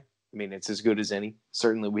good plan. I mean, it's as good as any.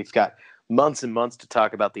 Certainly, we've got months and months to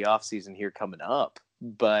talk about the offseason here coming up.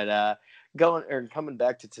 But coming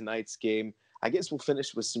back to tonight's game, I guess we'll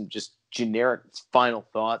finish with some just generic final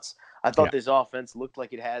thoughts. I thought this offense looked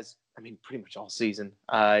like it has, pretty much all season.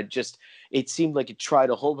 It seemed like it tried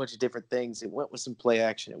a whole bunch of different things. It went with some play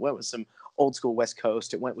action. It went with some old school West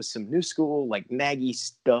Coast. It went with some new school, like Nagy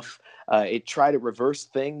stuff. It tried a reverse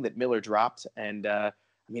thing that Miller dropped, and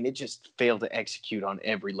it just failed to execute on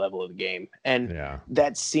every level of the game. And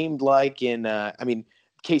that seemed like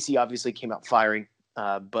Casey obviously came out firing,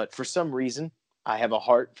 but for some reason, I have a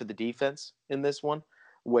heart for the defense in this one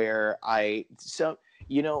where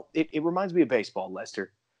it reminds me of baseball,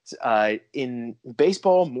 Lester. In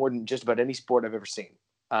baseball, more than just about any sport I've ever seen,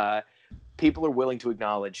 people are willing to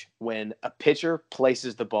acknowledge when a pitcher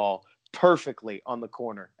places the ball perfectly on the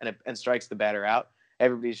corner and strikes the batter out.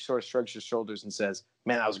 Everybody sort of shrugs their shoulders and says,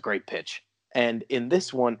 man, that was a great pitch. And in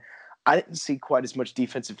this one, I didn't see quite as much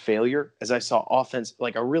defensive failure as I saw offense,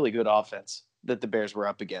 like a really good offense that the Bears were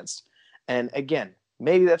up against. And again,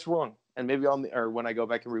 maybe that's wrong. And maybe when I go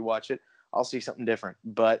back and rewatch it, I'll see something different.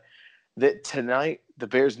 But tonight, the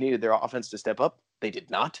Bears needed their offense to step up. They did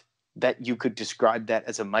not. That you could describe that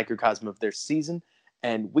as a microcosm of their season.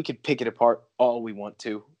 And we could pick it apart all we want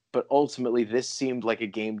to. But ultimately, this seemed like a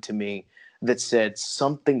game to me that said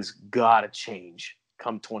something's got to change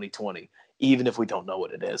come 2020, even if we don't know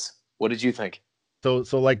what it is. What did you think? So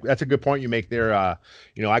like that's a good point you make there. I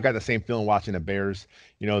got the same feeling watching the Bears.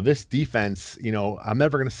 This defense. I'm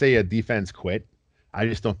never going to say a defense quit. I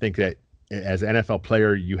just don't think that as an NFL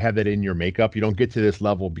player you have that in your makeup. You don't get to this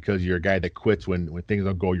level because you're a guy that quits when things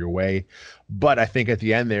don't go your way. But I think at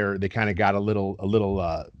the end there they kind of got a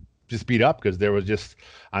little just beat up because there was just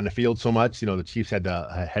on the field so much. The Chiefs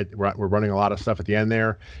were running a lot of stuff at the end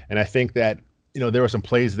there, and I think that there were some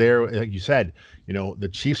plays there, like you said. The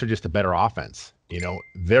Chiefs are just a better offense.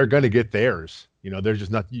 They're going to get theirs. There's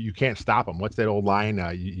just not, you can't stop them. What's that old line?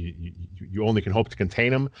 You only can hope to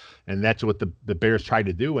contain them, and that's what the Bears tried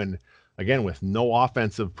to do. And again, with no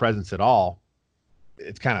offensive presence at all,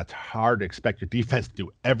 it's kind of hard to expect your defense to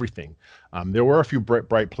do everything. There were a few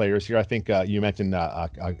bright players here. I think you mentioned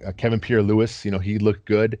Kevin Pierre-Louis. He looked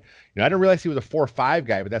good. I didn't realize he was a 4.5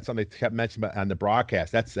 guy, but that's something they kept mentioning on the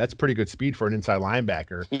broadcast. That's pretty good speed for an inside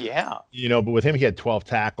linebacker. Yeah. But with him, he had 12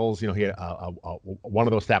 tackles. He had one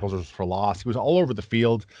of those tackles was for loss. He was all over the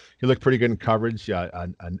field. He looked pretty good in coverage.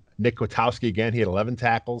 Nick Kwiatkowski, again, he had 11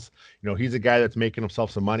 tackles. He's a guy that's making himself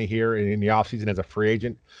some money here in the offseason as a free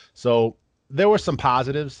agent. So there were some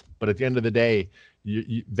positives, but at the end of the day,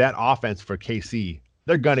 that offense for KC,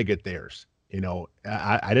 they're going to get theirs.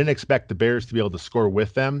 I didn't expect the Bears to be able to score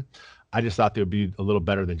with them. I just thought they would be a little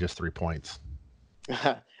better than just 3 points.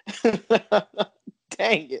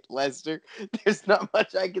 Dang it, Lester. There's not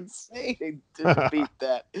much I can say to defeat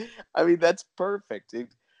that. I mean, that's perfect.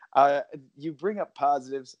 You bring up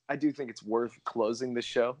positives. I do think it's worth closing the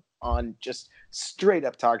show on just straight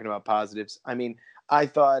up talking about positives. I mean, I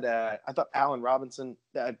thought Allen Robinson,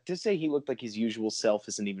 to say he looked like his usual self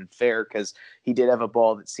isn't even fair, because he did have a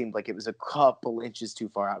ball that seemed like it was a couple inches too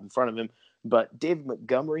far out in front of him. But David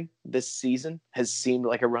Montgomery this season has seemed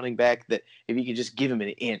like a running back that if you could just give him an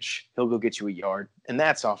inch, he'll go get you a yard. And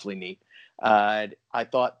that's awfully neat. I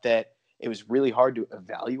thought that it was really hard to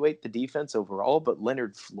evaluate the defense overall, but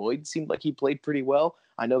Leonard Floyd seemed like he played pretty well.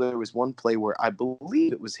 I know there was one play where I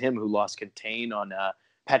believe it was him who lost contain on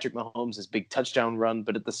Patrick Mahomes' big touchdown run,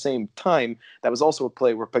 but at the same time, that was also a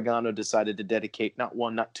play where Pagano decided to dedicate not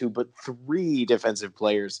one, not two, but three defensive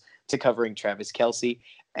players to covering Travis Kelce.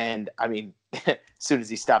 And I mean, as soon as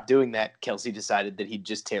he stopped doing that, Kelce decided that he'd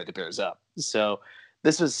just tear the Bears up. So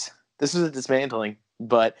this was a dismantling,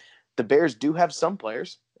 but the Bears do have some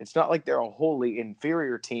players. It's not like they're a wholly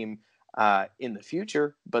inferior team in the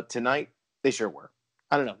future, but tonight they sure were.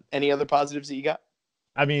 I don't know. Any other positives that you got?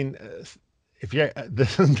 I mean, if you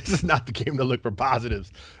this is not the game to look for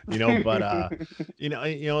positives, but there's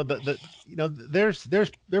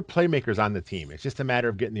playmakers on the team. It's just a matter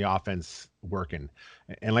of getting the offense working.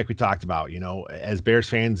 And like we talked about, as Bears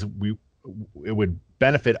fans, it would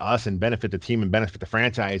benefit us and benefit the team and benefit the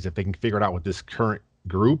franchise if they can figure it out with this current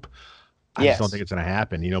group. I just don't think it's going to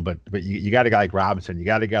happen, but you got a guy like Robinson, you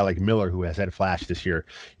got a guy like Miller who has had flash this year.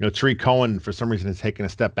 Tariq Cohen, for some reason, has taken a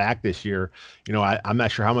step back this year. I'm not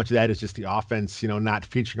sure how much of that is just the offense, not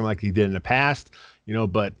featuring him like he did in the past,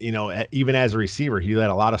 but, even as a receiver, he had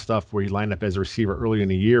a lot of stuff where he lined up as a receiver early in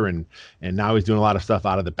the year, and now he's doing a lot of stuff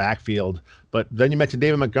out of the backfield. But then you mentioned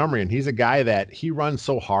David Montgomery, and he's a guy that he runs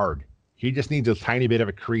so hard. He just needs a tiny bit of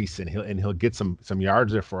a crease, and he'll get some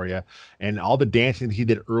yards there for you. And all the dancing he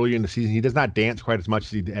did early in the season, he does not dance quite as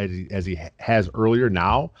much as he has earlier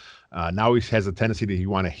now. Now he has a tendency that he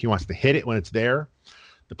wants to hit it when it's there.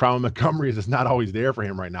 The problem with Montgomery is it's not always there for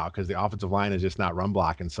him right now because the offensive line is just not run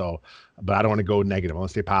blocking. So, but I don't want to go negative. I want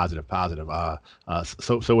to stay positive.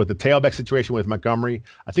 So with the tailback situation with Montgomery,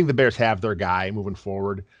 I think the Bears have their guy moving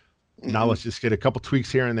forward. Mm-hmm. Now let's just get a couple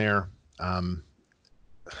tweaks here and there.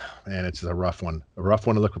 Man, it's a rough one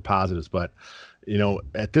to look for positives. But,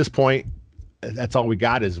 at this point, that's all we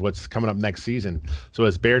got is what's coming up next season. So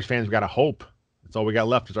as Bears fans, we got to hope. That's all we got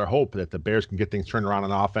left is our hope that the Bears can get things turned around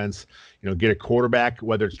on offense, get a quarterback,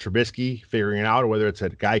 whether it's Trubisky figuring it out or whether it's a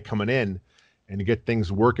guy coming in, and to get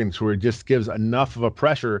things working so it just gives enough of a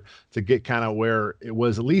pressure to get kind of where it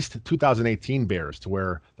was at least 2018 Bears, to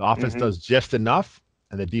where the offense does just enough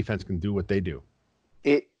and the defense can do what they do.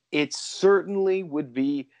 It certainly would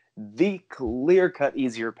be the clear-cut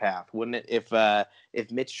easier path, wouldn't it? If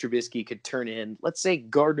Mitch Trubisky could turn in, let's say,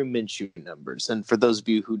 Gardner Minshew numbers. And for those of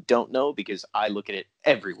you who don't know, because I look at it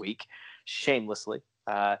every week, shamelessly,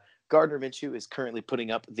 Gardner Minshew is currently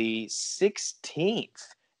putting up the 16th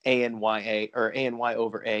ANY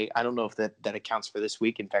over A. I don't know if that accounts for this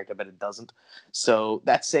week. In fact, I bet it doesn't. So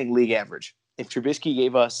that's saying league average. If Trubisky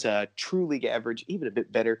gave us true league average, even a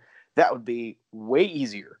bit better, that would be way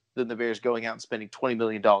easier than the Bears going out and spending $20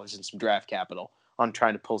 million in some draft capital on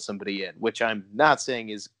trying to pull somebody in, which I'm not saying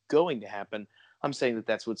is going to happen. I'm saying that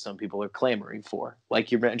that's what some people are clamoring for.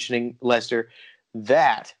 Like you're mentioning, Lester,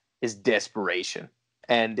 that is desperation.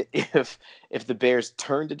 And if the Bears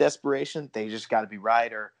turn to desperation, they just got to be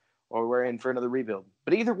right or we're in for another rebuild.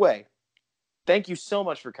 But either way, thank you so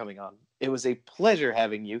much for coming on. It was a pleasure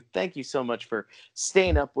having you. Thank you so much for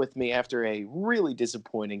staying up with me after a really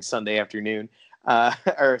disappointing Sunday afternoon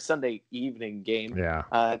or Sunday evening game.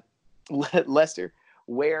 Yeah. Lester,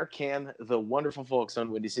 where can the wonderful folks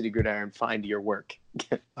on Windy City Gridiron find your work?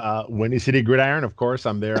 Windy City Gridiron, of course.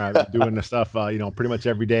 I'm there. I'm doing the stuff, pretty much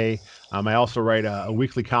every day. I also write a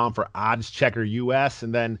weekly column for Odds Checker US,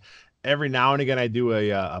 and then every now and again, I do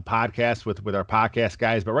a podcast with our podcast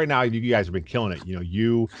guys. But right now, you guys have been killing it.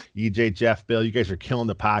 You, EJ, Jeff, Bill, you guys are killing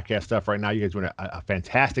the podcast stuff right now. You guys are doing a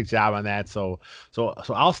fantastic job on that. So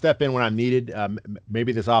I'll step in when I'm needed.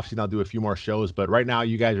 Maybe this offseason I'll do a few more shows. But right now,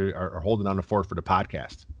 you guys are holding down the fort for the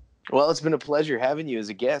podcast. Well, it's been a pleasure having you as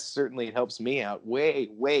a guest. Certainly, it helps me out. Way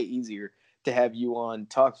easier to have you on,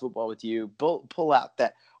 talk football with you, pull out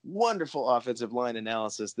that wonderful offensive line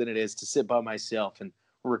analysis than it is to sit by myself and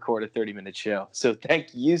record a 30-minute show. So thank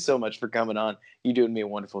you so much for coming on. You're doing me a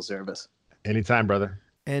wonderful service. Anytime, brother.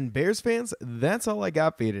 And Bears fans, that's all I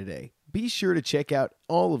got for you today. Be sure to check out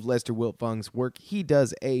all of Lester Wiltfong's work. He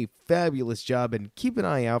does a fabulous job, and keep an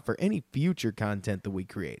eye out for any future content that we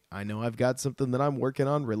create. I know I've got something that I'm working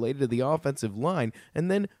on related to the offensive line,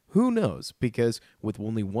 and then who knows? Because with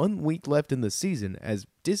only 1 week left in the season, as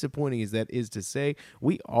disappointing as that is to say,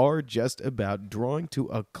 we are just about drawing to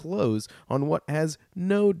a close on what has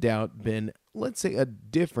no doubt been, let's say, a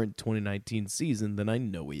different 2019 season than I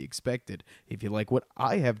know we expected. If you like what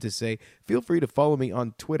I have to say, feel free to follow me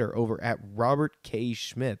on Twitter over at Robert K.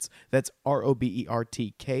 Schmitz. That's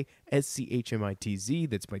RobertKSchmitz.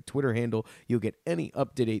 That's my Twitter handle. You'll get any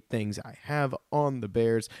up-to-date things I have on the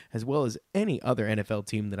Bears, as well as any other NFL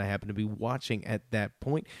team that I happen to be watching at that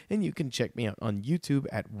point. And you can check me out on YouTube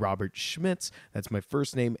at Robert Schmitz. That's my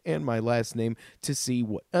first name and my last name, to see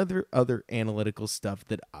what other analytical stuff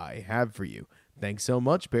that I have for you. Thanks so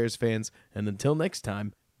much, Bears fans, and until next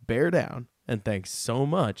time, bear down, and thanks so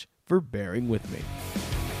much for bearing with me.